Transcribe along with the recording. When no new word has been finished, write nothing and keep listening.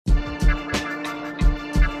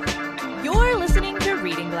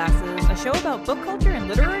show about book culture and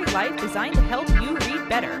literary life designed to help you read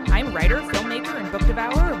better. I'm writer, filmmaker, and book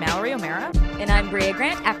devourer Mallory O'Mara. And I'm Bria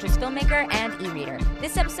Grant, actress, filmmaker, and e-reader.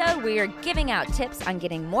 This episode, we are giving out tips on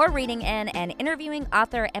getting more reading in and interviewing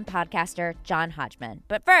author and podcaster John Hodgman.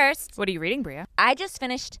 But first... What are you reading, Bria? I just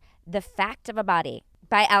finished The Fact of a Body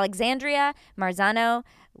by Alexandria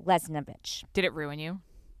Marzano-Lesnevich. Did it ruin you?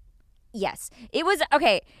 Yes. It was...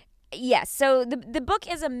 Okay. Yes. So the book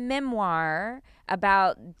is a memoir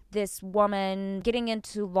about this woman getting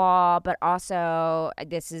into law, but also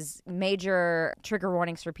this is major trigger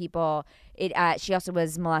warnings for people. She also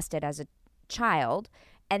was molested as a child.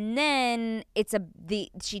 And then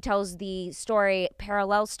she tells the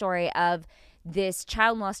parallel story of this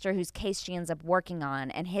child molester whose case she ends up working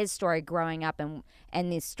on, and his story growing up,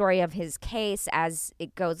 and the story of his case as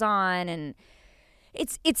it goes on. And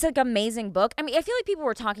it's like an amazing book. I mean, I feel like people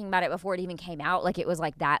were talking about it before it even came out, like it was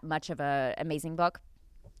like that much of a amazing book.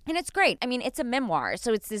 And it's great. I mean, it's a memoir,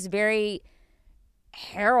 so it's this very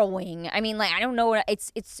harrowing. I mean, like, I don't know.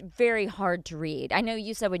 It's very hard to read. I know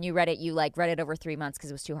you said when you read it, you like read it over 3 months because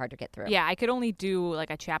it was too hard to get through. Yeah, I could only do like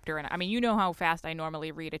a chapter, and I mean, you know how fast I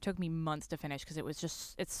normally read. It took me months to finish because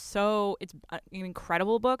it's an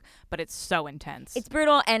incredible book, but it's so intense. It's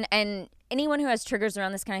brutal, and anyone who has triggers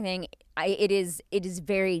around this kind of thing, it is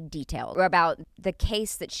very detailed about the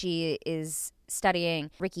case that she is studying.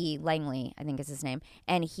 Ricky Langley, I think is his name,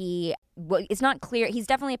 and it's not clear. He's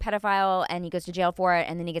definitely a pedophile, and he goes to jail for it,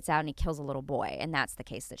 and then he gets out and he kills a little boy, and that's the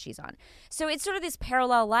case that she's on. So it's sort of this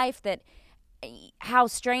parallel life that how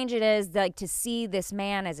strange it is, like, to see this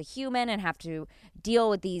man as a human and have to deal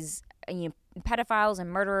with these pedophiles and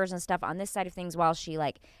murderers and stuff on this side of things, while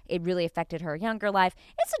it really affected her younger life.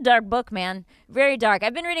 It's a dark book, man. Very dark.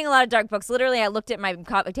 I've been reading a lot of dark books. Literally, I looked at my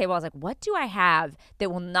coffee table. I was like, what do I have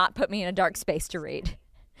that will not put me in a dark space to read?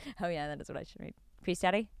 Oh, yeah, that is what I should read. Priest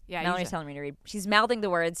Daddy? Yeah, Mallory's telling me to read. She's mouthing the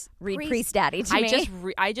words, read Priest Daddy to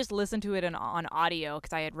me. I just listened to it on audio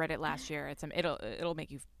because I had read it last year. It'll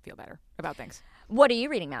make you feel better about things. What are you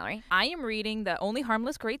reading, Mallory? I am reading The Only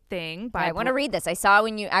Harmless Great Thing by... I want to read this. I saw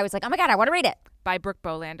I was like, oh my God, I want to read it. By Brooke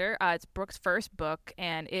Bolander. It's Brooke's first book,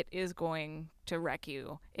 and it is going to wreck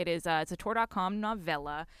you. It's a Tor.com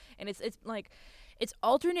novella, and it's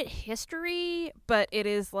alternate history, but it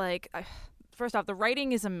is like... First off, the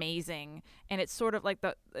writing is amazing, and it's sort of like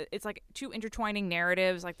it's like two intertwining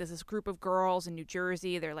narratives. Like, there's this group of girls in New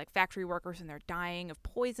Jersey. They're like factory workers, and they're dying of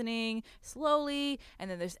poisoning slowly.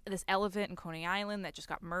 And then there's this elephant in Coney Island that just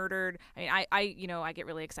got murdered. I mean, I get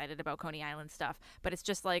really excited about Coney Island stuff, but it's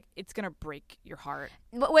just like, it's gonna break your heart.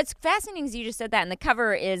 What's fascinating is you just said that, and the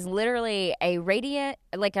cover is literally a radioactive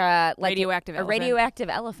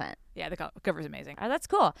elephant. Yeah, the cover's amazing. Oh, that's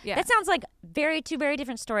cool. Yeah. That sounds like two very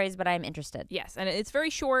different stories, but I'm interested. Yes, and it's very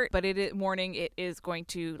short, but warning, it is going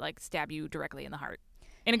to like stab you directly in the heart.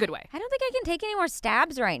 In a good way. I don't think I can take any more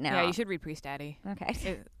stabs right now. Yeah, you should read Priest Daddy.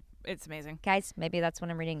 Okay. It's amazing. Guys, maybe that's what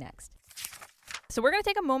I'm reading next. So we're going to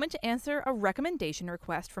take a moment to answer a recommendation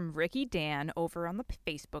request from Ricky Dan over on the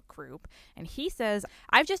Facebook group. And he says,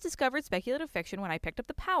 I've just discovered speculative fiction when I picked up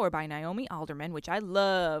The Power by Naomi Alderman, which I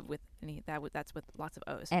love, that's with lots of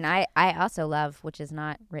O's. And I also love, which is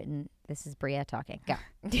not written. This is Bria talking. Go.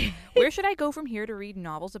 Where should I go from here to read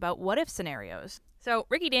novels about what-if scenarios? So,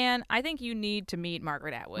 Ricky Dan, I think you need to meet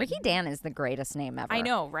Margaret Atwood. Ricky Dan is the greatest name ever. I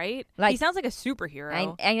know, right? Like, he sounds like a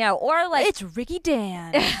superhero. I know. Or like... It's Ricky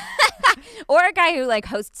Dan. Or a guy who like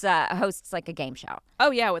hosts like a game show.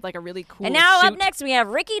 Oh, yeah, with like a really cool And now suit. Up next, we have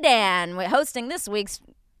Ricky Dan hosting this week's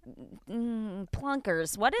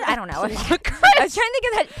Plunkers. What is... I don't know. I was trying to think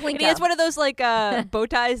of that Plinko. And he has one of those like bow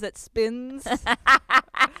ties that spins.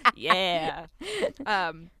 Yeah.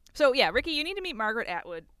 So, yeah, Ricky, you need to meet Margaret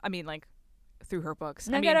Atwood. I mean, like, through her books.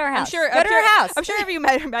 No, go to her house. Go to her house. I'm sure if you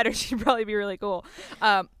met her, she'd probably be really cool.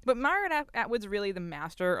 But Margaret Atwood's really the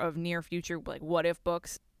master of near future, like, what if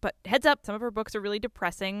books. But heads up, some of her books are really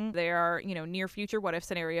depressing. They are, near future what if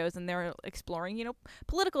scenarios, and they're exploring,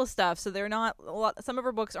 political stuff. So they're not some of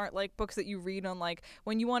her books aren't like books that you read on like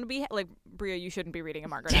when you want to be like Bria. You shouldn't be reading a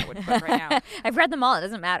Margaret Atwood book right now. I've read them all. It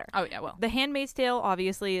doesn't matter. Oh yeah, well, The Handmaid's Tale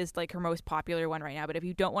obviously is like her most popular one right now. But if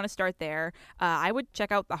you don't want to start there, I would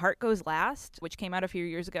check out The Heart Goes Last, which came out a few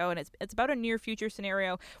years ago, and it's about a near future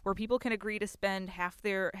scenario where people can agree to spend half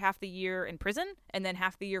the year in prison and then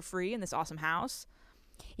half the year free in this awesome house.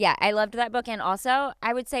 Yeah, I loved that book. And also,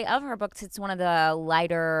 I would say of her books, it's one of the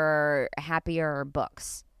lighter, happier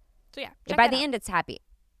books. So yeah, by the end, it's happy.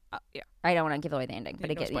 Yeah. I don't want to give away the ending,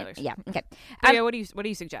 but No spoilers. yeah. Okay. Yeah, what do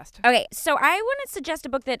you suggest? Okay, so I want to suggest a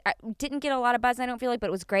book that didn't get a lot of buzz, I don't feel like, but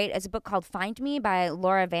it was great. It's a book called Find Me by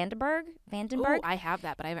Laura Vandenberg. Ooh, I have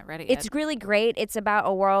that, but I haven't read it yet. It's really great. It's about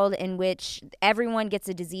a world in which everyone gets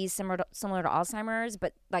a disease similar to Alzheimer's,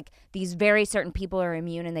 but like these very certain people are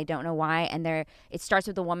immune and they don't know why. And it starts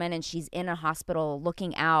with a woman and she's in a hospital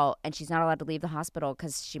looking out, and she's not allowed to leave the hospital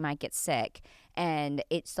because she might get sick. And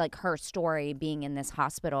it's like her story being in this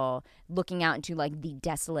hospital, looking out into like the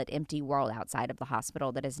desolate, empty world outside of the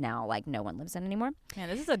hospital that is now like no one lives in anymore. Man,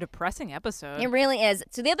 this is a depressing episode. It really is.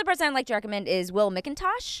 So the other person I'd like to recommend is Will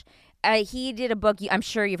McIntosh. He did a book. I'm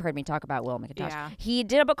sure you've heard me talk about Will McIntosh. Yeah. He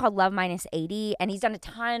did a book called Love Minus 80, and he's done a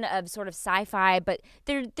ton of sort of sci-fi, but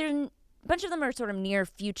a bunch of them are sort of near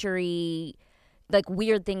future-y, like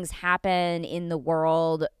weird things happen in the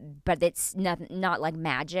world, but it's not like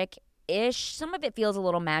magic. Some of it feels a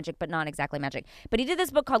little magic, but not exactly magic. But he did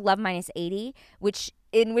this book called Love Minus 80,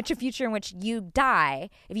 in which a future in which you die,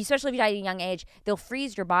 especially if you die at a young age, they'll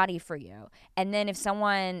freeze your body for you. And then if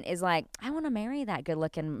someone is like, I want to marry that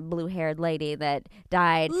good-looking blue-haired lady that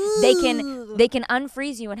died, they can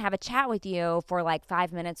unfreeze you and have a chat with you for like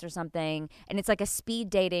 5 minutes or something. And it's like a speed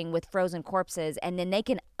dating with frozen corpses. And then they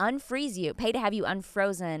can unfreeze you, pay to have you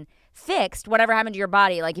unfrozen, fixed, whatever happened to your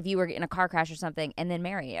body, like if you were in a car crash or something, and then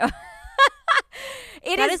marry you.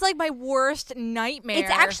 That is like my worst nightmare. It's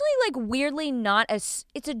actually like weirdly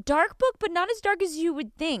it's a dark book, but not as dark as you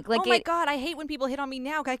would think. Like, oh my God, I hate when people hit on me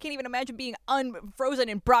now because I can't even imagine being unfrozen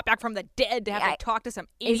and brought back from the dead to have to talk to some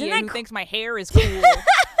idiot who thinks my hair is cool.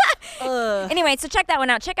 Anyway, so check that one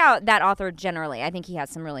out. Check out that author generally. I think he has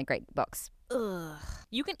some really great books. Ugh.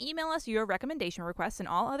 You can email us your recommendation requests and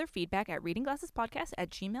all other feedback at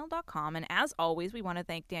readingglassespodcast@gmail.com. And as always, we want to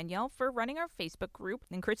thank Danielle for running our Facebook group,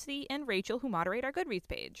 and Christy and Rachel who moderate our Goodreads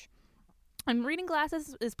page. And Reading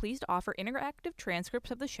Glasses is pleased to offer interactive transcripts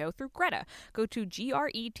of the show through Greta. Go to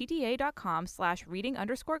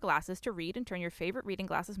gretta.com/reading_glasses to read and turn your favorite Reading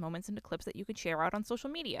Glasses moments into clips that you could share out on social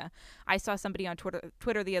media. I saw somebody on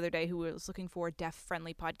Twitter the other day who was looking for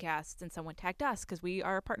deaf-friendly podcasts, and someone tagged us because we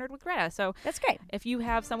are partnered with Greta. So that's great. If you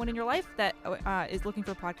have someone in your life that is looking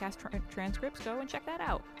for podcast transcripts, go and check that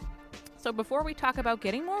out. So before we talk about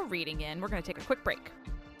getting more reading in, we're going to take a quick break.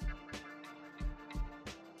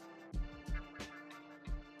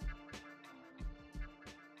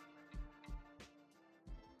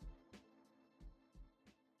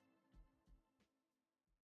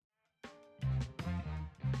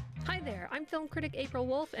 Hi there, I'm film critic April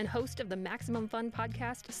Wolf and host of the Maximum Fun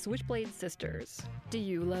podcast, Switchblade Sisters. Do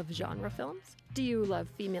you love genre films? Do you love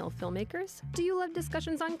female filmmakers? Do you love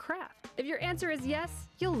discussions on craft? If your answer is yes,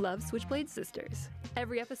 you'll love Switchblade Sisters.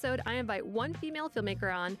 Every episode, I invite one female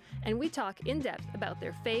filmmaker on, and we talk in depth about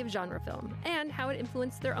their fave genre film and how it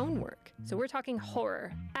influenced their own work. So we're talking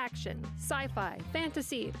horror, action, sci-fi,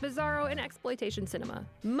 fantasy, bizarro, and exploitation cinema.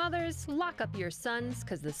 Mothers, lock up your sons,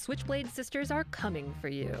 because the Switchblade Sisters are coming for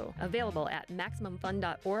you. Available at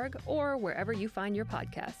MaximumFun.org or wherever you find your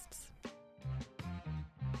podcasts.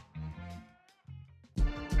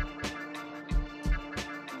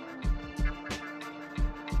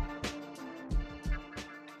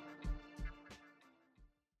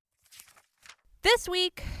 This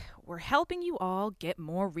week, we're helping you all get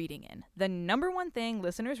more reading in. The number one thing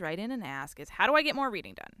listeners write in and ask is, how do I get more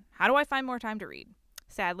reading done? How do I find more time to read?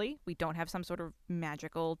 Sadly, we don't have some sort of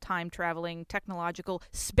magical, time-traveling, technological,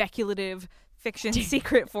 speculative fiction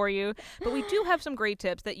secret for you, but we do have some great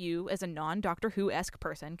tips that you, as a non-Doctor Who-esque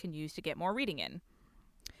person, can use to get more reading in.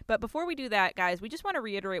 But before we do that, guys, we just want to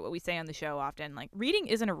reiterate what we say on the show often. Like, reading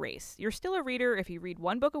isn't a race. You're still a reader if you read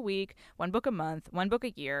one book a week, one book a month, one book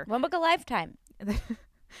a year. One book a lifetime.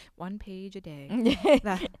 1 page a day.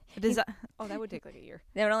 That would take like a year.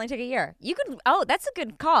 That would only take a year. That's a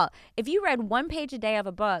good call. If you read 1 page a day of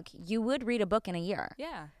a book, you would read a book in a year.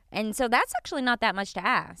 Yeah. And so that's actually not that much to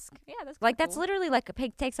ask. Yeah, that's like cool. That's literally like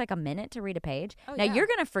takes like a minute to read a page. Oh, now yeah. You're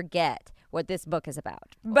gonna forget what this book is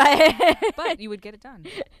about, but you would get it done.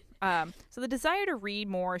 So the desire to read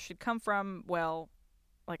more should come from, well,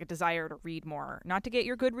 like a desire to read more, not to get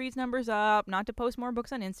your Goodreads numbers up, not to post more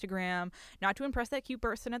books on Instagram, not to impress that cute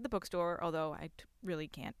person at the bookstore, although I really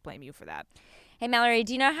can't blame you for that. Hey Mallory,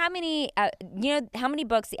 do you know how many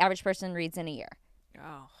books the average person reads in a year?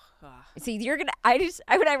 Oh. See,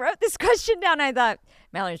 when I wrote this question down, I thought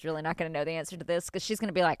Mallory's really not going to know the answer to this because she's going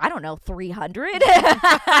to be like, I don't know, 300?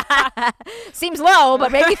 Seems low,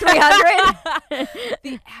 but maybe 300.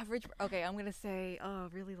 The average, okay, I'm going to say,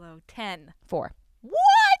 really low, 10. 4.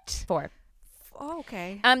 What? 4.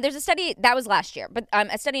 okay. There's a study that was last year, but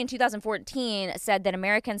a study in 2014 said that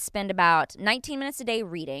Americans spend about 19 minutes a day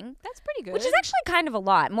reading. That's pretty good. Which is actually kind of a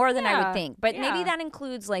lot, more than I would Yeah, think. But maybe yeah. that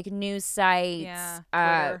includes like news sites. Yeah,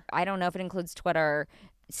 Twitter. I don't know if it includes Twitter.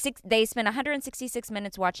 They spend 166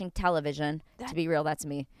 minutes watching television. To be real, that's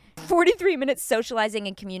me. 43 minutes socializing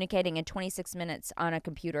and communicating, and 26 minutes on a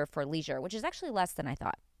computer for leisure, which is actually less than I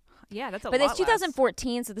thought. Yeah, that's a But lot it's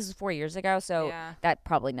 2014, so this is 4 years ago, so Yeah. that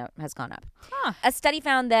probably has gone up. Huh. A study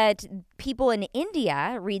found that people in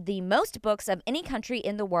India read the most books of any country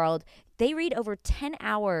in the world. They read over 10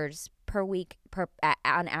 hours per week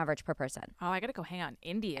on average per person. Oh, I gotta go hang out in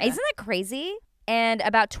India. Isn't that crazy? And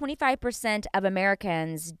about 25% of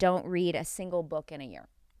Americans don't read a single book in a year.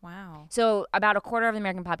 Wow. So about a quarter of the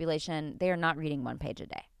American population, they are not reading one page a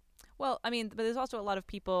day. Well, I mean, but there's also a lot of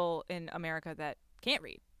people in America that can't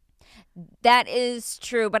read. That is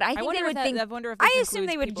true, but I think wonder they if would that- think. I wonder if I this assume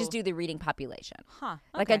they would includes just do the reading population, Huh.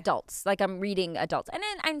 like okay. adults. Like I'm reading adults, and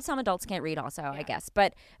then some adults can't read also, I Yeah. guess.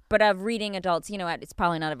 But of reading adults, you know what? It's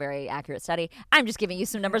probably not a very accurate study. I'm just giving you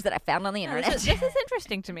some numbers that I found on the Yeah, internet. this is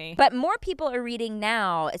interesting to me. But more people are reading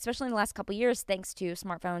now, especially in the last couple of years, thanks to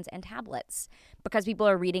smartphones and tablets, because people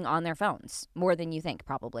are reading on their phones more than you think,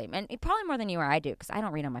 probably, and probably more than you or I do, because I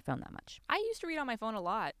don't read on my phone that much. I used to read on my phone a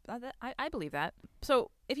lot. I believe that.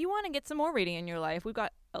 So if you want to get some more reading in your life, we've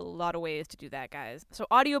got a lot of ways to do that, guys. So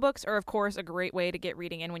audiobooks are, of course, a great way to get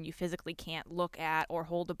reading in when you physically can't look at or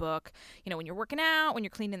hold a book. You know, when you're working out, when you're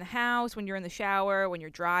cleaning the house, when you're in the shower, when you're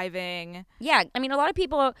driving. Yeah, I mean, a lot of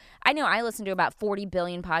people, I know I listen to about 40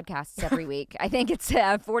 billion podcasts every week. I think it's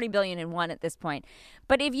 40 billion in one at this point.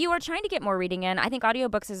 But if you are trying to get more reading in, I think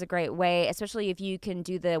audiobooks is a great way, especially if you can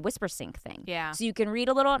do the whisper sync thing. Yeah. So you can read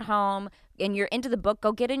a little at home and you're into the book,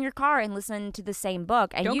 go get in your car and listen to the same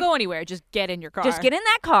book. And Don't go anywhere. Just get in your car. Just get in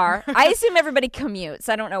that car. I assume everybody commutes.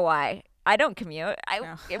 I don't know why. I don't commute.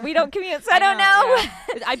 We don't commute, so I don't know.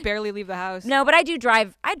 Yeah. I barely leave the house. No, but I do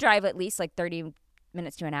drive. I drive at least like 30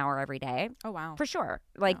 minutes to an hour every day. Oh, wow. For sure.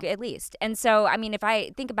 Like at least. And so, I mean, if I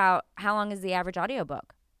think about how long is the average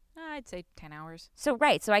audiobook? I'd say 10 hours. So,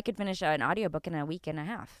 right. So I could finish an audiobook in a week and a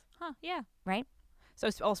half. Huh, yeah. Right?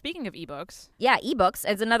 So, speaking of ebooks. Yeah, ebooks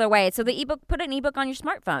is another way. So the ebook, put an ebook on your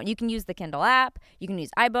smartphone. You can use the Kindle app. You can use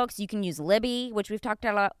iBooks. You can use Libby, which we've talked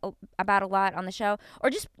about a lot on the show. Or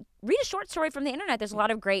just read a short story from the internet. There's a lot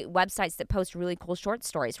of great websites that post really cool short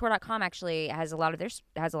stories. Tor.com actually has a lot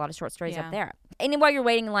of short stories up there. And while you're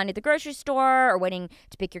waiting in line at the grocery store or waiting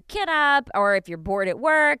to pick your kid up, or if you're bored at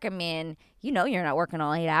work, I mean, you know you're not working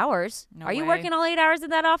all 8 hours. No Are you way. working all 8 hours in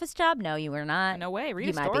that office job? No, you are not. No way. Read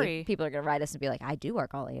You a might story. be. People are going to write us and be like, I do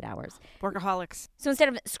work all 8 hours. Workaholics. So instead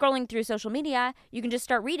of scrolling through social media, you can just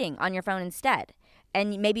start reading on your phone instead.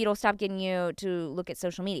 And maybe it'll stop getting you to look at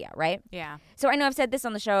social media, right? Yeah. So I know I've said this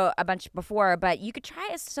on the show a bunch before, but you could try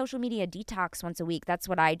a social media detox once a week. That's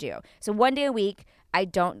what I do. So one day a week, I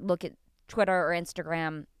don't look at Twitter or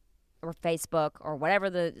Instagram or Facebook or whatever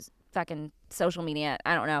the fucking social media,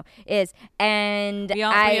 I don't know, is. And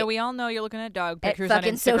We all know you're looking at dog at pictures on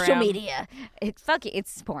fucking Instagram. social media.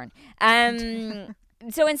 It's porn.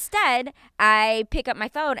 So instead, I pick up my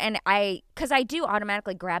phone and because I do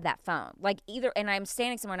automatically grab that phone. And I'm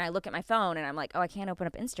standing somewhere and I look at my phone and I'm like, oh, I can't open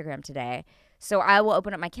up Instagram today. So I will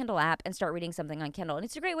open up my Kindle app and start reading something on Kindle. And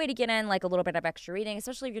it's a great way to get in like a little bit of extra reading,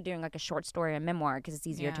 especially if you're doing like a short story or memoir, because it's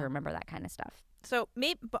easier to remember that kind of stuff. So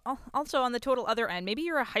maybe, but also on the total other end, maybe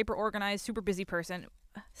you're a hyper organized, super busy person.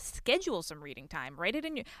 Schedule some reading time. Write it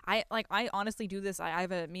in your. I honestly do this. I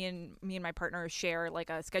have me and my partner share like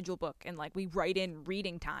a schedule book, and like we write in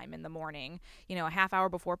reading time in the morning. You know, a half hour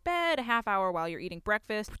before bed, a half hour while you're eating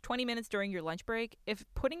breakfast, 20 minutes during your lunch break. If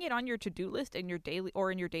putting it on your to-do list in your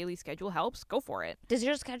daily schedule helps, go for it. Does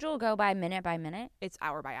your schedule go by minute? It's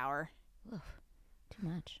hour by hour. Ugh, too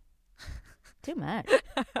much. Too much.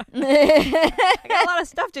 I got a lot of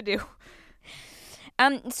stuff to do.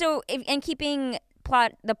 So keeping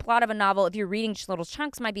the plot of a novel, if you're reading just little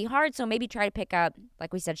chunks, might be hard. So maybe try to pick up,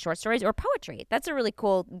 like we said, short stories or poetry. That's a really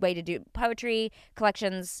cool way to do poetry.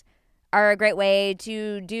 Collections are a great way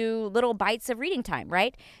to do little bites of reading time,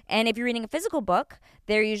 right? And if you're reading a physical book,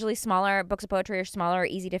 they're usually smaller. Books of poetry are smaller,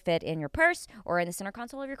 easy to fit in your purse or in the center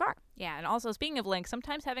console of your car. Yeah, and also speaking of links,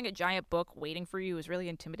 sometimes having a giant book waiting for you is really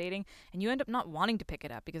intimidating, and you end up not wanting to pick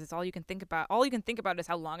it up because it's all you can think about. All you can think about is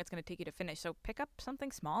how long it's going to take you to finish. So pick up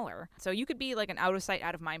something smaller. So you could be like an out of sight,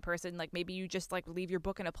 out of mind person. Like maybe you just like leave your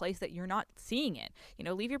book in a place that you're not seeing it. You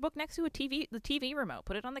know, leave your book next to the TV remote.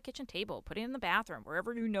 Put it on the kitchen table. Put it in the bathroom,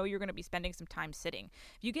 wherever you know you're going to be spending some time sitting.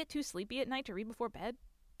 If you get too sleepy at night to read before bed,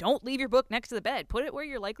 don't leave your book next to the bed. Put it where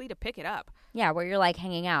you're likely to pick it up. Yeah, where you're like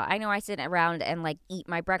hanging out. I know I sit around and like eat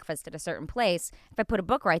my breakfast at a certain place. If I put a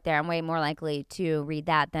book right there, I'm way more likely to read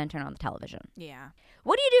that than turn on the television. Yeah.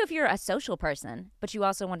 What do you do if you're a social person, but you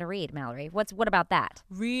also want to read, Mallory? What about that?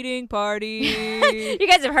 Reading party. You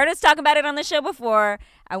guys have heard us talk about it on the show before.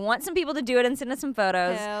 I want some people to do it and send us some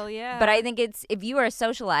photos. Hell yeah. But I think it's, if you are a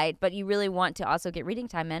socialite, but you really want to also get reading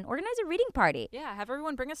time in, organize a reading party. Yeah, have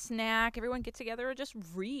everyone bring a snack. Everyone get together and just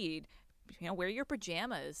read. Wear your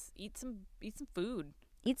pajamas. Eat some food.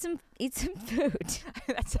 Eat some food.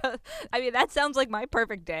 That sounds like my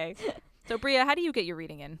perfect day. So, Bria, how do you get your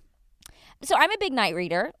reading in? So I'm a big night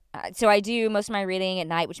reader. So I do most of my reading at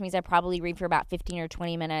night, which means I probably read for about 15 or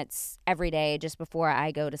 20 minutes every day just before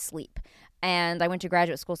I go to sleep. And I went to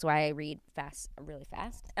graduate school, so I read really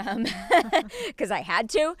fast, because I had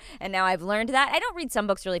to. And now I've learned that. I don't read some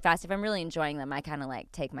books really fast. If I'm really enjoying them, I kind of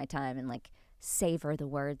like take my time and like savor the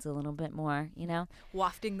words a little bit more, you know?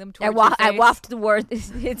 Wafting them towards your face. I waft the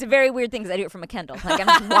words. It's a very weird thing because I do it from a Kindle. Like I'm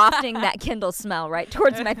just wafting that Kindle smell right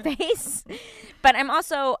towards my face. But I'm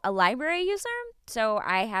also a library user, so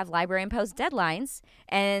I have library imposed deadlines.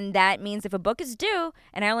 And that means if a book is due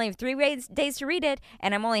and I only have 3 days to read it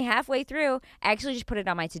and I'm only halfway through, I actually just put it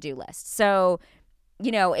on my to-do list. So,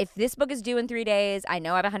 if this book is due in 3 days, I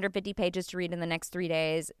know I have 150 pages to read in the next 3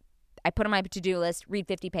 days. I put on my to-do list, read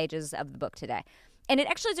 50 pages of the book today. And it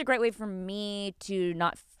actually is a great way for me to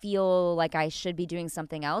not feel like I should be doing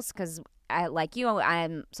something else because, like you,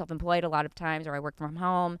 I'm self-employed a lot of times or I work from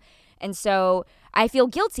home. And so I feel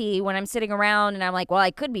guilty when I'm sitting around and I'm like, well, I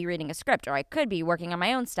could be reading a script or I could be working on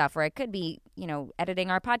my own stuff or I could be,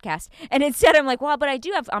 editing our podcast. And instead I'm like, well, but I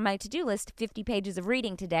do have on my to-do list 50 pages of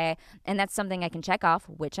reading today. And that's something I can check off,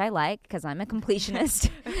 which I like because I'm a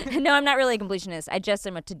completionist. No, I'm not really a completionist. I just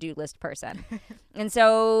am a to-do list person. And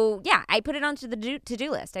so, yeah, I put it onto the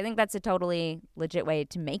to-do list. I think that's a totally legit way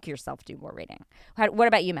to make yourself do more reading. What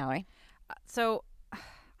about you, Mallory? So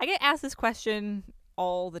I get asked this question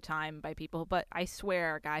all the time by people, but I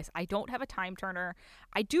swear, guys, I don't have a time turner.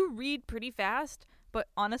 I do read pretty fast, but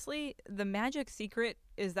honestly, the magic secret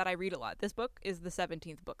is that I read a lot. This book is the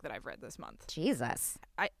 17th book that I've read this month. Jesus.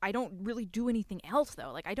 I don't really do anything else,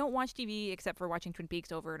 though. Like, I don't watch TV except for watching Twin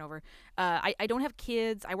Peaks over and over. I don't have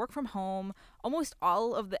kids. I work from home. Almost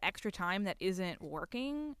all of the extra time that isn't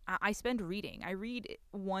working, I spend reading. I read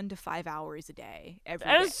 1 to 5 hours a day.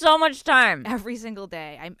 That is so much time. Every single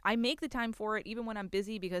day. I make the time for it even when I'm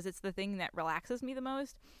busy because it's the thing that relaxes me the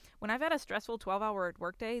most. When I've had a stressful 12-hour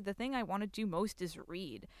workday, the thing I want to do most is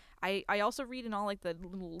read. I also read in all like the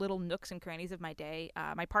little nooks and crannies of my day.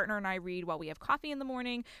 My partner and I read while we have coffee in the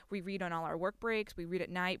morning. We read on all our work breaks. We read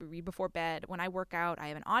at night. We read before bed. When I work out, I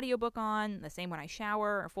have an audiobook on. The same when I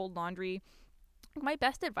shower or fold laundry. My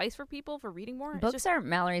best advice for people for reading more is books are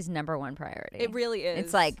Mallory's number one priority. It really is.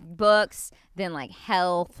 It's like books, then like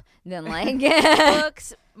health, then like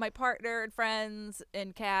books, my partner and friends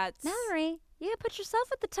and cats. Mallory, you put yourself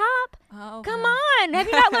at the top. Oh, come on. Have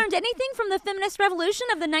you not learned anything from the feminist revolution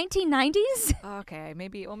of the 1990s? Okay,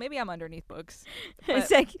 maybe I'm underneath books.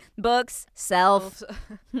 It's like books, self,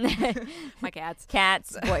 my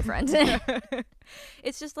cats, boyfriend.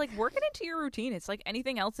 It's just like working into your routine. It's like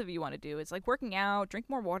anything else if you want to do. It's like working out, drink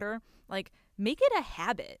more water, like make it a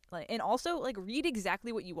habit. Like, and also like read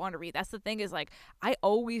exactly what you want to read. That's the thing is like I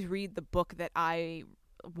always read the book that I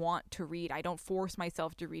want to read. I don't force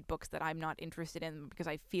myself to read books that I'm not interested in because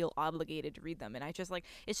I feel obligated to read them. And I just like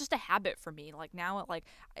it's just a habit for me. Like now like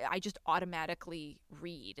I just automatically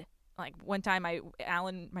read. Like one time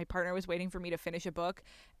Alan, my partner, was waiting for me to finish a book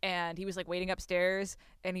and he was like waiting upstairs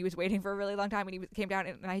and he was waiting for a really long time and he came down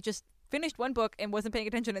and I just finished one book and wasn't paying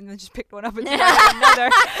attention and then just picked one up and started another.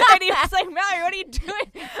 And he was like, Mallory, what are you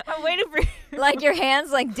doing? I'm waiting for you. Like your hands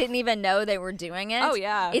like didn't even know they were doing it. Oh,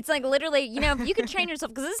 yeah. It's like literally, if you could train yourself,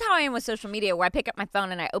 because this is how I am with social media where I pick up my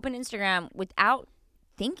phone and I open Instagram without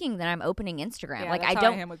thinking that I'm opening Instagram. Yeah, like that's I how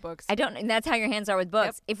don't I am with books. I don't and that's how your hands are with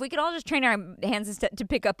books. Yep. If we could all just train our hands to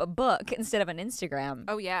pick up a book instead of an Instagram.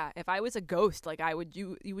 Oh yeah, if I was a ghost, like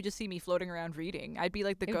you would just see me floating around reading. I'd be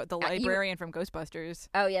like the librarian from Ghostbusters.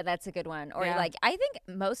 Oh yeah, that's a good one. Or yeah. like I think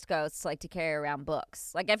most ghosts like to carry around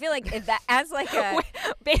books. Like I feel like if that as like a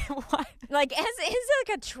what? Like as is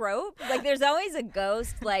like a trope. Like there's always a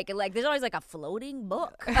ghost. Like there's always like a floating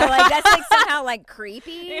book. Or, like that's like somehow like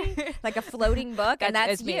creepy. Like a floating book, and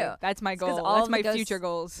that's me. you. That's my goal. That's my future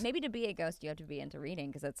goals. Maybe to be a ghost, you have to be into reading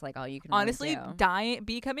because that's like all you can. Honestly, really do.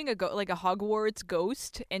 becoming like a Hogwarts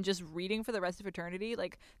ghost and just reading for the rest of eternity,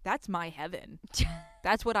 like that's my heaven.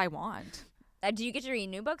 That's what I want. Do you get to read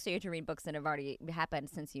new books, or you have to read books that have already happened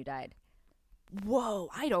since you died? Whoa,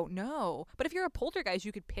 I don't know. But if you're a poltergeist,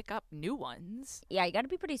 you could pick up new ones. Yeah, you got to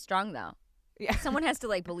be pretty strong though. Yeah. Someone has to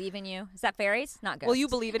like believe in you. Is that fairies? Not ghosts. Will you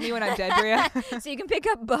believe in me when I'm dead, Bria? So you can pick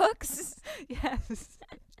up books. Yes.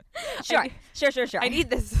 Sure. I need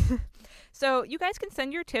this. So you guys can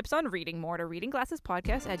send your tips on reading more to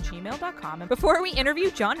readingglassespodcast@gmail.com. And before we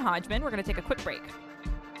interview John Hodgman, we're going to take a quick break.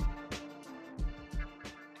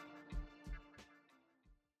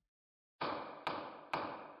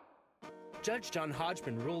 Judge John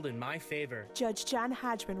Hodgman ruled in my favor. Judge John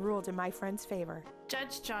Hodgman ruled in my friend's favor.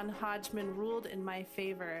 Judge John Hodgman ruled in my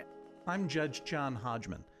favor. I'm Judge John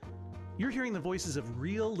Hodgman. You're hearing the voices of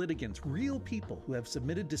real litigants, real people who have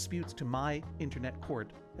submitted disputes to my internet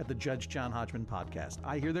court at the Judge John Hodgman podcast.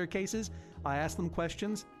 I hear their cases, I ask them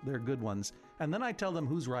questions, they're good ones, and then I tell them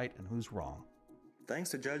who's right and who's wrong. Thanks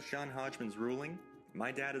to Judge John Hodgman's ruling,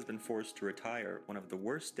 my dad has been forced to retire one of the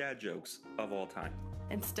worst dad jokes of all time.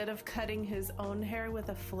 Instead of cutting his own hair with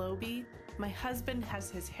a Flowbee, my husband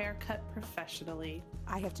has his hair cut professionally.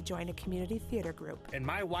 I have to join a community theater group. And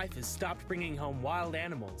my wife has stopped bringing home wild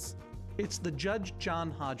animals. It's the Judge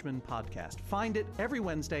John Hodgman podcast. Find it every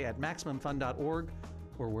Wednesday at MaximumFun.org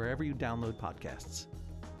or wherever you download podcasts.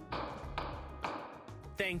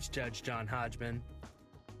 Thanks, Judge John Hodgman.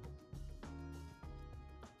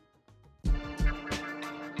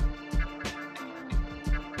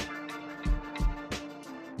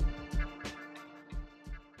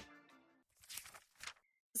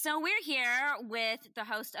 So we're here with the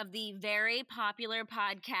host of the very popular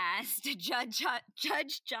podcast, Judge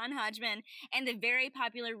John Hodgman, and the very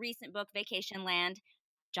popular recent book, Vacation Land,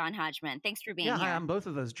 John Hodgman. Thanks for being here. Hi, I'm both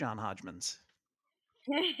of those John Hodgmans.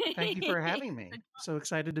 Thank you for having me. So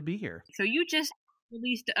excited to be here. So you just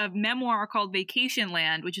released a memoir called Vacation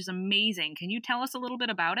Land, which is amazing. Can you tell us a little bit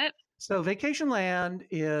about it? So Vacation Land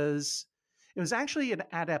it was actually an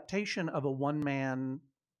adaptation of a one-man,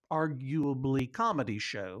 arguably comedy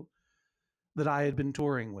show that I had been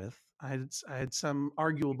touring with. I had some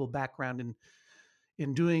arguable background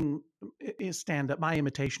in doing stand-up, my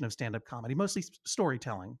imitation of stand-up comedy, mostly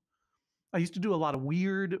storytelling. I used to do a lot of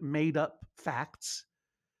weird, made-up facts.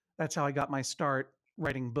 That's how I got my start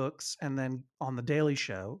writing books, and then on The Daily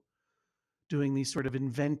Show, doing these sort of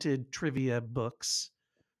invented trivia books,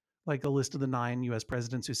 like a list of the 9 U.S.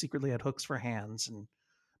 presidents who secretly had hooks for hands, and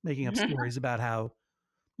making up stories about how,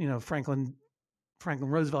 Franklin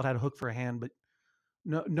Roosevelt had a hook for a hand, but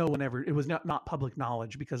no one ever. It was not public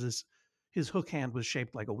knowledge because his hook hand was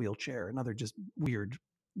shaped like a wheelchair, and other just weird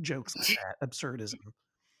jokes like that, absurdism.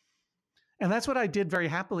 And that's what I did very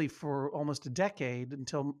happily for almost a decade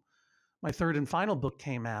until my third and final book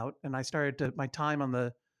came out, and my time on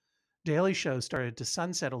the Daily Show started to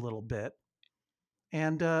sunset a little bit.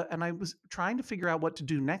 And I was trying to figure out what to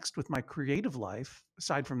do next with my creative life,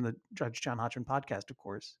 aside from the Judge John Hodgman podcast, of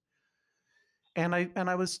course. And I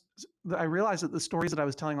realized that the stories that I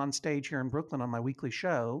was telling on stage here in Brooklyn on my weekly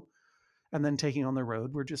show, and then taking on the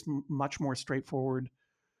road, were just much more straightforward,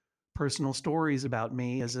 personal stories about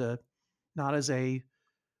me not as a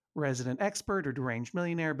resident expert or deranged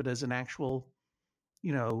millionaire, but as an actual,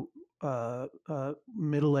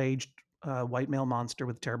 middle-aged white male monster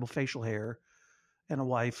with terrible facial hair and a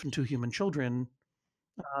wife and 2 human children,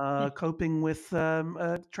 coping with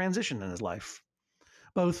a transition in his life,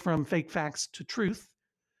 both from fake facts to truth,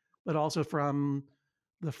 but also from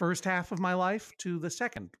the first half of my life to the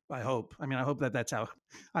second. I hope. I hope that that's how.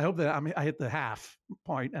 I hope that I hit the half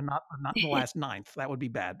point and not the last ninth. That would be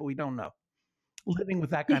bad, but we don't know. Living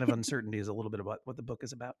with that kind of uncertainty is a little bit about what the book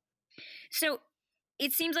is about. So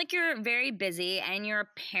it seems like you're very busy and you're a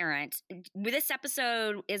parent. This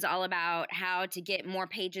episode is all about how to get more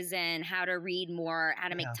pages in, how to read more, how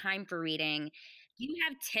to make time for reading. Do you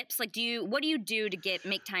have tips? What do you do to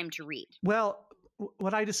make time to read? Well,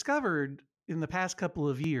 what I discovered in the past couple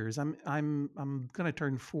of years, I'm going to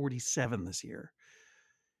turn 47 this year,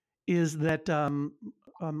 is that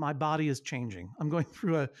my body is changing. I'm going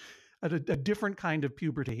through a different kind of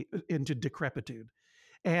puberty into decrepitude.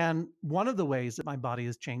 And one of the ways that my body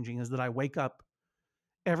is changing is that I wake up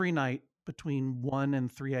every night between 1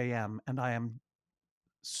 and 3 a.m. and I am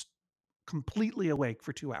completely awake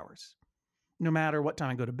for 2 hours, no matter what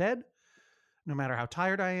time I go to bed, no matter how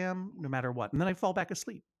tired I am, no matter what. And then I fall back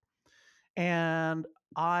asleep. And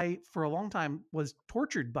I, for a long time, was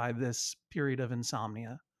tortured by this period of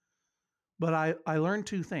insomnia. But I learned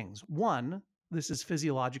 2 things. One, this is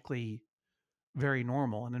physiologically very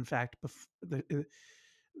normal. And in fact,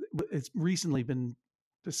 it's recently been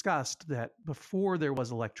discussed that before there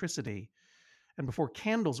was electricity and before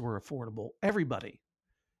candles were affordable, everybody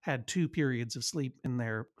had 2 periods of sleep in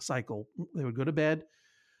their cycle. They would go to bed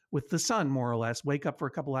with the sun, more or less, wake up for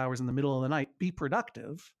a couple hours in the middle of the night, be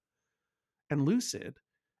productive and lucid,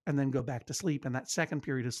 and then go back to sleep. And that second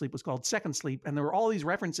period of sleep was called second sleep. And there were all these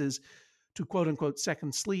references to quote unquote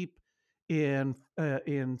second sleep in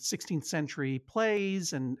 16th century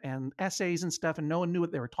plays and essays and stuff, and no one knew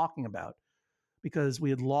what they were talking about because we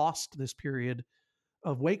had lost this period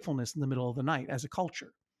of wakefulness in the middle of the night as a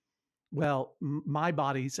culture. Well, my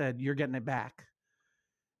body said, "You're getting it back,"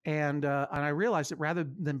 and I realized that rather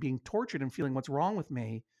than being tortured and feeling what's wrong with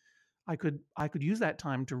me, I could use that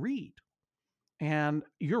time to read. And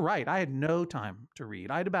you're right, I had no time to read.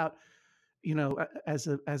 I had about, as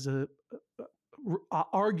a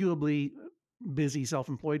arguably busy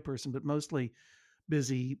self-employed person, but mostly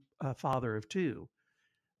busy father of two.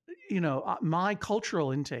 My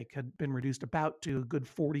cultural intake had been reduced about to a good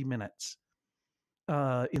 40 minutes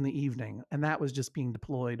in the evening, and that was just being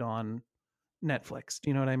deployed on Netflix. Do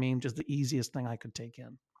you know what I mean? Just the easiest thing I could take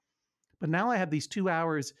in. But now I have these 2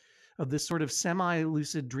 hours of this sort of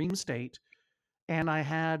semi-lucid dream state, and I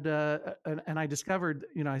had and I discovered,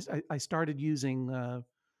 I started using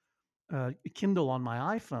Kindle on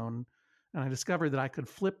my iPhone, and I discovered that I could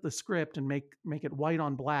flip the script and make it white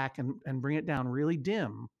on black and bring it down really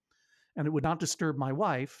dim, and it would not disturb my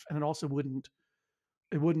wife, and it also wouldn't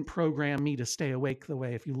program me to stay awake the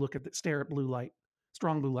way if you stare at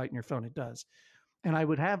strong blue light in your phone, it does. And I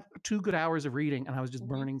would have 2 good hours of reading, and I was just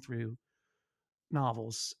burning through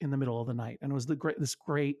novels in the middle of the night, and it was this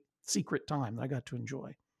great secret time that I got to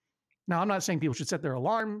enjoy. Now, I'm not saying people should set their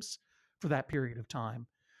alarms for that period of time,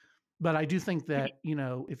 but I do think that,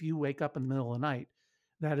 if you wake up in the middle of the night,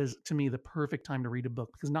 that is, to me, the perfect time to read a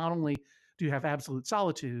book, because not only do you have absolute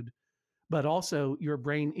solitude, but also your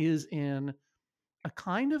brain is in a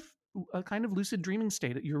kind of lucid dreaming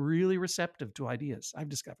state. You're really receptive to ideas, I've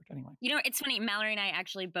discovered anyway. It's funny. Mallory and I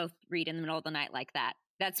actually both read in the middle of the night like that.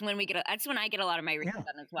 That's when that's when I get a lot of my reading done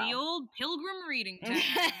as well. The old pilgrim reading time.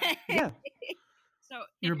 Yeah. So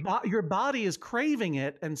your body is craving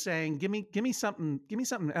it and saying, give me something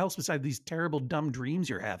else besides these terrible dumb dreams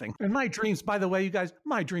you're having. And my dreams, by the way, you guys,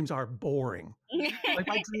 my dreams are boring. Like,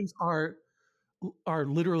 my dreams are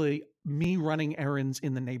literally me running errands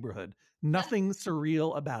in the neighborhood. Nothing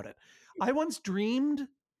surreal about it. I once dreamed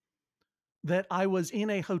that I was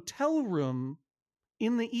in a hotel room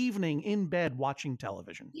in the evening in bed watching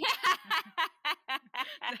television.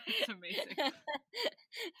 That's amazing.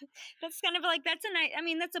 That's kind of like, that's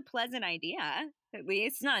a pleasant idea. At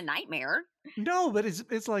least it's not a nightmare. No, but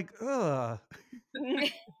it's like,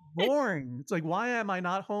 boring. It's like, why am I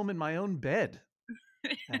not home in my own bed?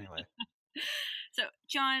 Anyway. So,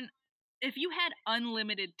 John, if you had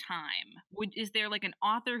unlimited time, is there like an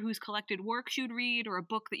author whose collected works you'd read, or a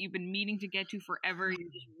book that you've been meaning to get to forever? You're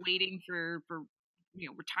just waiting for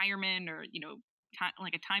retirement, or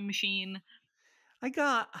like a time machine. I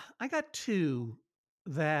got 2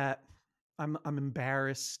 that I'm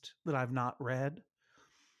embarrassed that I've not read,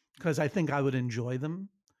 because I think I would enjoy them,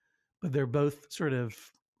 but they're both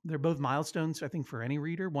milestones, I think, for any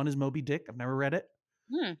reader. One is Moby Dick. I've never read it.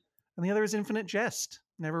 And the other is Infinite Jest.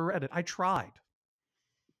 Never read it. I tried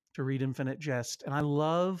to read Infinite Jest, and I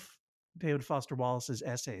love David Foster Wallace's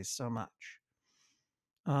essays so much.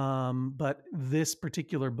 But this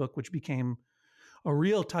particular book, which became a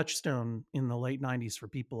real touchstone in the late 90s for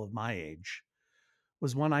people of my age,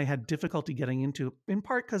 was one I had difficulty getting into, in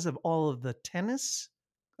part because of all of the tennis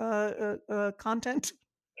content.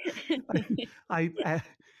 I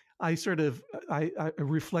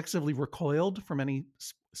reflexively recoiled from any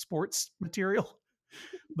sports material,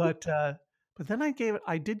 but then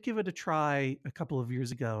I did give it a try a couple of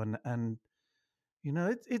years ago, and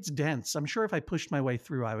it's dense. I'm sure if I pushed my way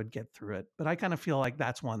through, I would get through it, but I kind of feel like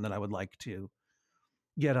that's one that I would like to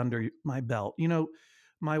get under my belt.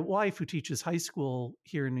 My wife, who teaches high school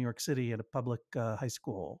here in New York City at a public high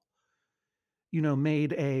school,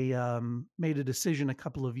 made a decision a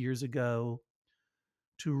couple of years ago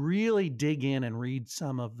to really dig in and read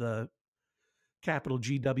some of the capital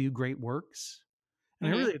GW great works.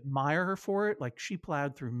 And I really admire her for it. Like, she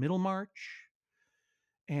plowed through Middlemarch,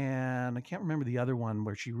 and I can't remember the other one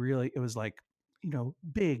where it was like,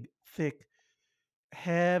 big, thick,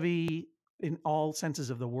 heavy in all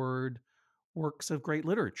senses of the word works of great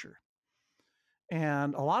literature.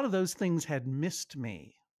 And a lot of those things had missed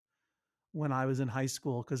me when I was in high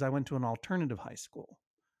school, because I went to an alternative high school.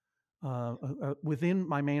 Within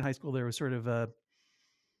my main high school, there was sort of a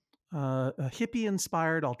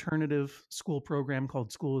hippie-inspired alternative school program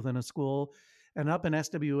called School Within a School. And up in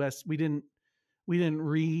SWS, we didn't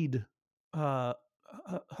read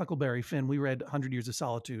Huckleberry Finn. We read 100 Years of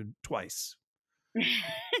Solitude twice.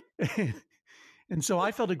 And so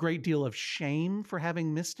I felt a great deal of shame for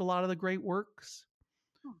having missed a lot of the great works.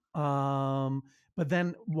 But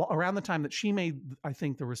then around the time that she made, I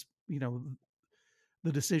think there was,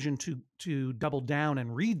 the decision to double down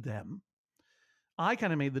and read them, I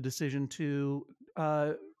kind of made the decision to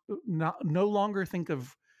no longer think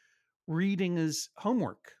of reading as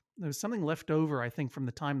homework. There was something left over, I think, from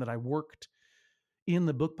the time that I worked in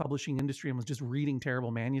the book publishing industry and was just reading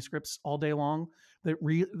terrible manuscripts all day long. That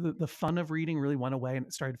the fun of reading really went away, and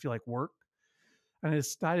it started to feel like work. And I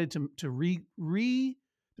decided to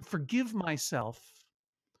forgive myself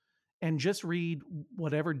and just read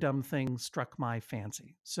whatever dumb thing struck my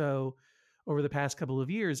fancy. So over the past couple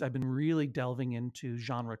of years, I've been really delving into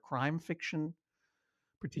genre crime fiction,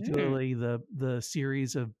 particularly the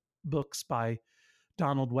series of books by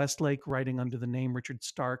Donald Westlake, writing under the name Richard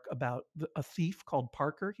Stark, about a thief called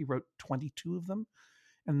Parker. He wrote 22 of them,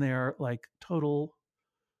 and they're like total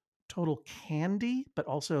candy, but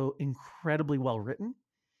also incredibly well written,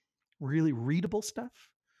 really readable stuff.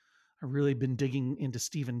 I've really been digging into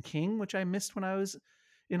Stephen King, which I missed when I was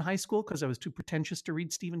in high school because I was too pretentious to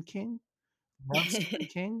read Stephen King. Love Stephen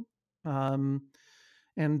King. And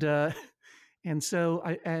so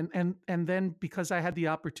and then because I had the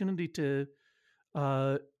opportunity to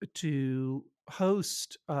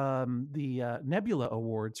host the Nebula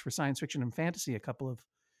Awards for science fiction and fantasy a couple of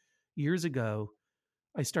years ago,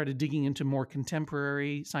 I started digging into more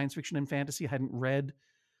contemporary science fiction and fantasy. I hadn't read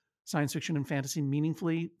science fiction and fantasy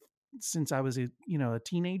meaningfully since I was a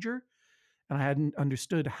teenager, and I hadn't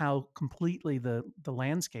understood how completely the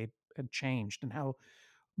landscape had changed and how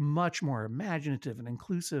much more imaginative and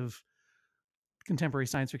inclusive contemporary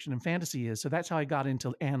science fiction and fantasy is. So that's how I got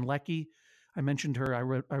into Anne Leckie. I mentioned her. I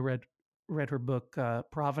read her book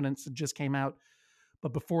Provenance that just came out,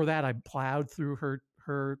 but before that, I plowed through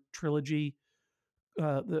her trilogy,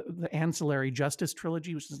 the Ancillary Justice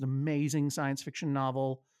trilogy, which is an amazing science fiction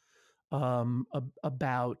novel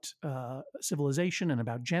about civilization and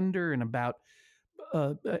about gender and about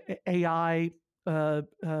AI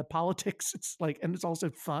politics. It's like, and it's also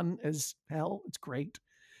fun as hell. It's great.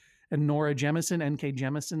 And Nora Jemisin, N.K.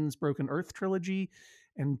 Jemison's Broken Earth trilogy,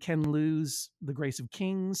 and Ken Liu's The Grace of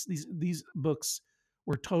Kings. These books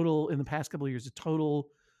were total, in the past couple of years, total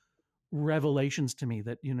revelations to me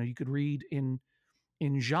that you could read in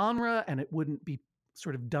genre and it wouldn't be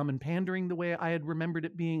sort of dumb and pandering the way I had remembered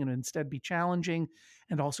it being, and instead be challenging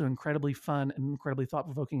and also incredibly fun and incredibly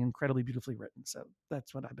thought-provoking, incredibly beautifully written. So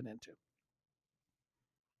that's what I've been into.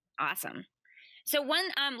 Awesome. So one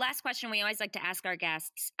last question we always like to ask our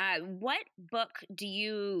guests, what book do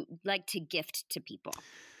you like to gift to people?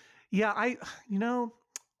 Yeah, I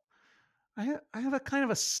have a kind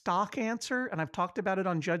of a stock answer, and I've talked about it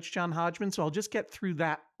on Judge John Hodgman, so I'll just get through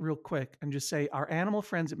that real quick and just say our animal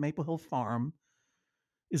friends at Maple Hill Farm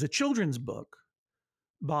is a children's book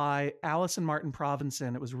by Alice and Martin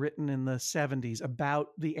Provenson. It was written in the 70s about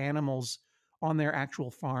the animals on their actual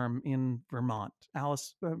farm in Vermont.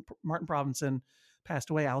 Martin Provenson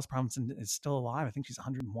passed away. Alice Provenson is still alive. I think she's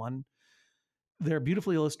 101. They're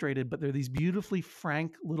beautifully illustrated, but they're these beautifully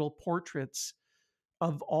frank little portraits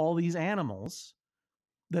of all these animals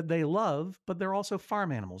that they love, but they're also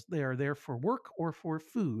farm animals. They are there for work or for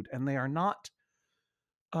food, and they are not.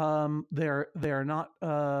 They're not.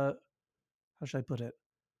 How should I put it?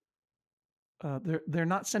 They're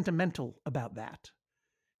not sentimental about that.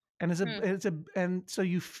 And and so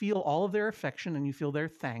you feel all of their affection and you feel their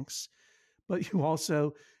thanks, but you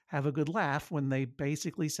also have a good laugh when they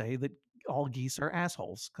basically say that all geese are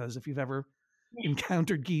assholes. Because if you've ever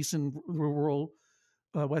encountered geese in rural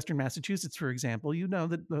Western Massachusetts, for example, you know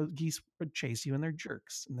that the geese would chase you and they're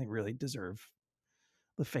jerks, and they really deserve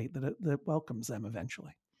the fate that welcomes them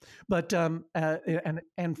eventually. But and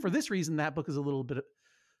for this reason, that book is a little bit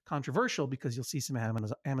controversial, because you'll see some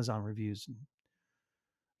Amazon reviews, and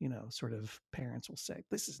sort of parents will say,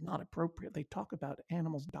 this is not appropriate. They talk about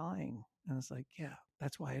animals dying. And it's like, yeah,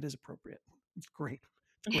 that's why it is appropriate. It's great.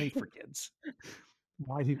 It's great for kids.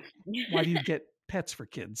 Why do you get pets for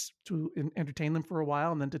kids? To entertain them for a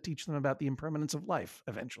while and then to teach them about the impermanence of life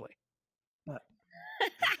eventually.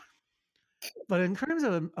 But in terms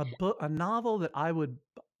of a novel that I would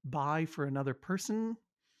buy for another person,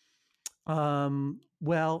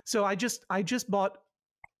 so I just bought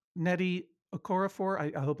Nnedi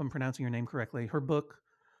Okorafor, I hope I'm pronouncing your name correctly, her book,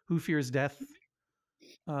 Who Fears Death,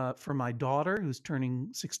 for my daughter, who's turning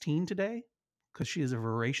 16 today, because she is a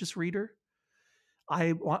voracious reader.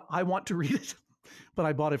 I want to read it, but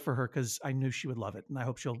I bought it for her because I knew she would love it, and I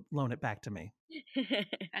hope she'll loan it back to me.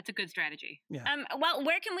 That's a good strategy. Yeah. Well,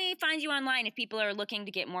 where can we find you online if people are looking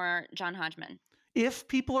to get more John Hodgman? If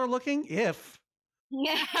people are looking,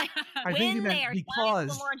 I think you When meant they are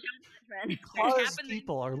because more John Hodgman. because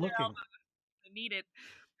people are looking. Need it.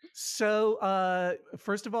 So,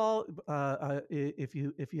 first of all, if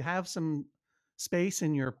you have some space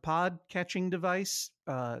in your pod catching device,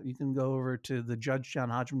 you can go over to the Judge John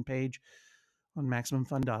Hodgman page on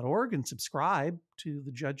MaximumFun.org and subscribe to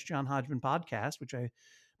the Judge John Hodgman podcast, which I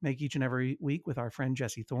make each and every week with our friend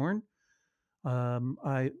Jesse Thorne.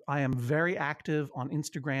 I am very active on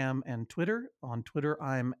Instagram and Twitter. On Twitter,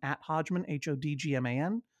 I'm at Hodgman,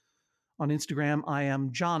 HODGMAN. On Instagram, I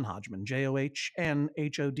am John Hodgman, JOHNHODGMAN.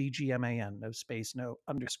 No space, no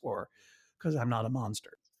underscore, because I'm not a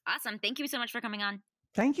monster. Awesome. Thank you so much for coming on.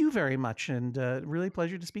 Thank you very much, and really a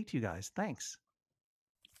pleasure to speak to you guys. Thanks.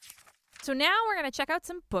 So now we're going to check out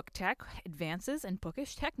some book tech, advances in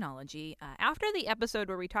bookish technology. After the episode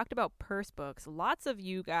where we talked about purse books, lots of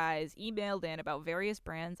you guys emailed in about various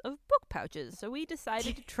brands of book pouches. So we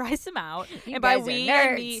decided to try some out. You and by guys are we,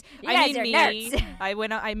 nerds. I mean You guys are me. nerds.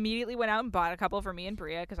 I immediately went out and bought a couple for me and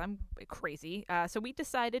Bria because I'm crazy. So we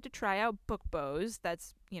decided to try out book bows.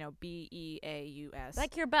 That's, Beaus.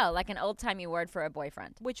 Like your beau, like an old-timey word for a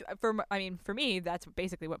boyfriend. Which for me, that's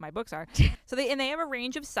basically what my books are. So they have a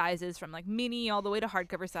range of sizes from like mini all the way to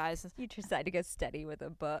hardcover size. You decide to go steady with a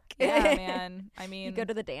book. Yeah, man. I mean, you go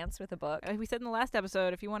to the dance with a book. We said in the last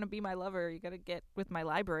episode, if you want to be my lover, you got to get with my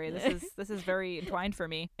library. This is very entwined for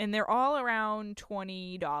me, and they're all around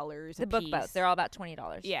 $20. The book boats, they're all about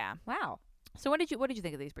 $20. Yeah. Wow. So what did you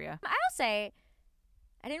think of these, Bria? I will say,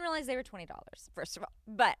 I didn't realize they were $20. First of all,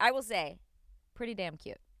 but I will say, pretty damn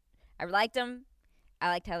cute. I liked them. I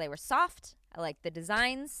liked how they were soft. I liked the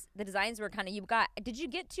designs. The designs were kind of, did you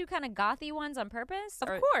get two kind of gothy ones on purpose? Of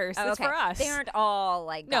course. That's for us. They aren't all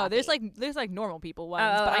like No, gothy. there's like normal people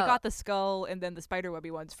ones, but I got the skull and then the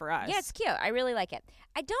spiderwebby ones for us. Yeah, it's cute. I really like it.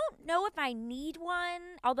 I don't know if I need one,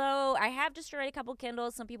 although I have destroyed a couple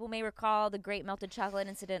Kindles. Some people may recall the Great Melted Chocolate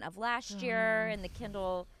incident of last year and the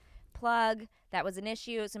Kindle plug. That was an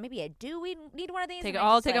issue. So maybe I do need one of these. Take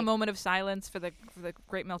a moment of silence for the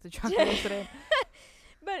Great Melted Chocolate incident.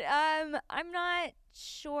 But I'm not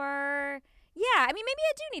sure. Yeah, I mean, maybe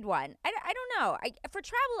I do need one. I don't know. For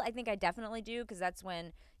travel, I think I definitely do, because that's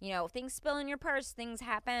when, things spill in your purse, things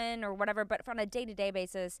happen or whatever. But on a day-to-day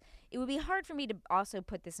basis, it would be hard for me to also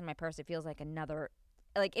put this in my purse. It feels like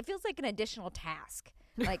it feels like an additional task.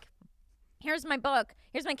 Like, here's my book,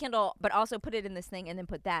 here's my Kindle, but also put it in this thing and then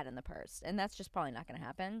put that in the purse. And that's just probably not going to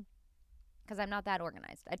happen. Because I'm not that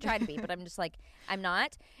organized. I try to be, but I'm just like, I'm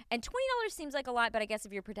not. And $20 seems like a lot, but I guess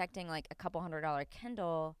if you're protecting like a couple $100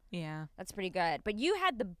 Kindle, yeah, that's pretty good. But you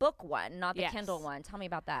had the book one, not the Yes. Kindle one. Tell me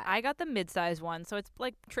about that. I got the mid-size one, so it's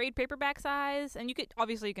like trade paperback size, and you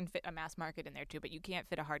can fit a mass market in there too, but you can't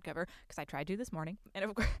fit a hardcover because I tried to this morning. And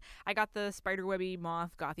of course, I got the spiderwebby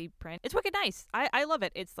moth gothy print. It's wicked nice. I love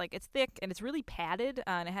it. It's thick and it's really padded,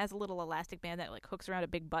 and it has a little elastic band that like hooks around a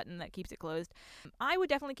big button that keeps it closed. I would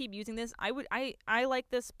definitely keep using this. I like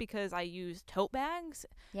this because I use tote bags.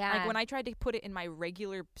 Yeah. Like when I tried to put it in my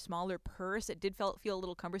regular smaller purse, it did feel a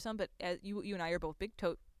little cumbersome. But you and I are both big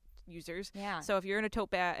tote users. Yeah. So if you're in a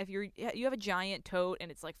tote bag, if you have a giant tote and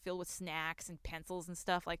it's like filled with snacks and pencils and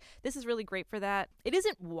stuff, like this is really great for that. It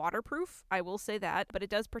isn't waterproof, I will say that, but it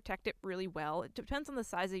does protect it really well. It depends on the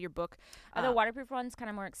size of your book. Are the waterproof ones kind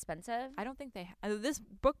of more expensive? I don't think they this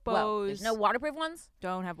book bows. Well, there's no waterproof ones?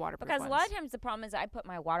 Don't have waterproof Because ones. a lot of times the problem is I put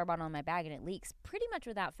my water bottle in my bag and it leaks pretty much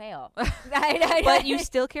without fail. But you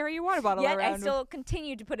still carry your water bottle Yet around. I still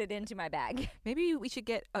continue to put it into my bag. Maybe we should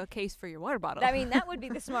get a case for your water bottle. I mean, that would be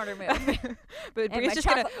the smarter move. But And Bria's my just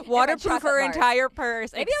going to chocolate- waterproof and my her chocolate bars. entire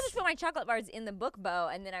purse. Maybe I'll just put my chocolate bars in the book bow,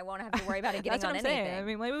 and then I won't have to worry about it getting That's what on I'm anything. saying. I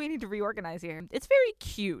mean, maybe we need to reorganize here. It's very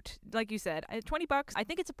cute, like you said. $20. I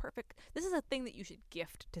think it's this is a thing that you should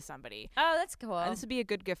gift to somebody. Oh, that's cool. This would be a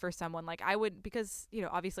good gift for someone. Like I would, because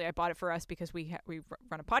obviously I bought it for us because we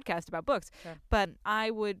run a podcast about books. Sure. But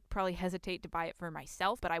I would probably hesitate to buy it for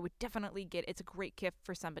myself. But I would definitely it's a great gift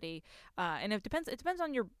for somebody. And it depends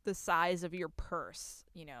on the size of your purse.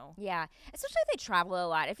 Yeah, especially if they travel a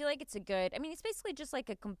lot. I feel like it's a good. I mean, it's basically just like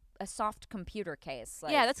a soft computer case.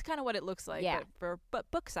 Like, yeah, that's kind of what it looks like. Yeah. But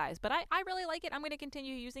book size. But I really like it. I'm going to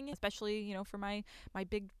continue using it, especially for my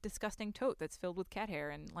big disgusting tote that's filled with cat hair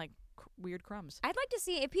and like weird crumbs. I'd like to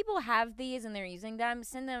see if people have these and they're using them.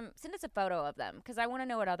 Send us a photo of them, because I want to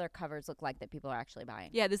know what other covers look like that people are actually buying.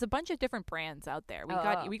 Yeah, there's a bunch of different brands out there.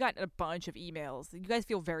 We got a bunch of emails. You guys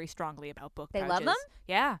feel very strongly about book They pouches. love them?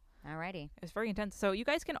 Yeah. Alrighty. It was very intense. So you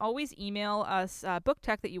guys can always email us book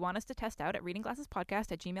tech that you want us to test out at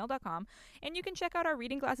readingglassespodcast@gmail.com. And you can check out our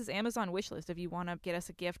Reading Glasses Amazon wish list if you want to get us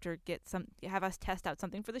a gift or have us test out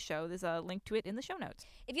something for the show. There's a link to it in the show notes.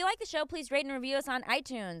 If you like the show, please rate and review us on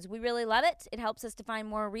iTunes. We really love it. It helps us to find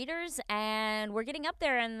more readers, and we're getting up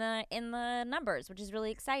there in the numbers, which is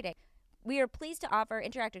really exciting. We are pleased to offer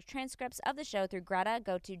interactive transcripts of the show through Greta.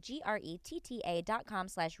 Go to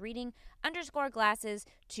gretta.com/reading_glasses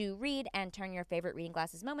to read and turn your favorite Reading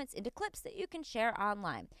Glasses moments into clips that you can share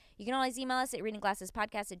online. You can always email us at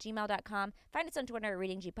readingglassespodcast@gmail.com. Find us on Twitter at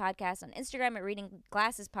readinggpodcast, on Instagram at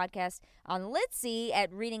readingglassespodcast, on Litzy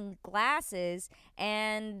at readingglasses,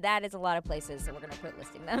 and that is a lot of places, so we're going to quit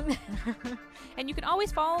listing them. And you can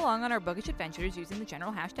always follow along on our bookish adventures using the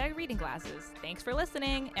general hashtag readingglasses. Thanks for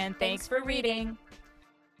listening, and thanks for reading.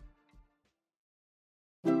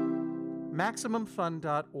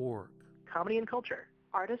 MaximumFun.org. Comedy and culture.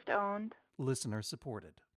 Artist owned. Listener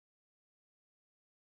supported.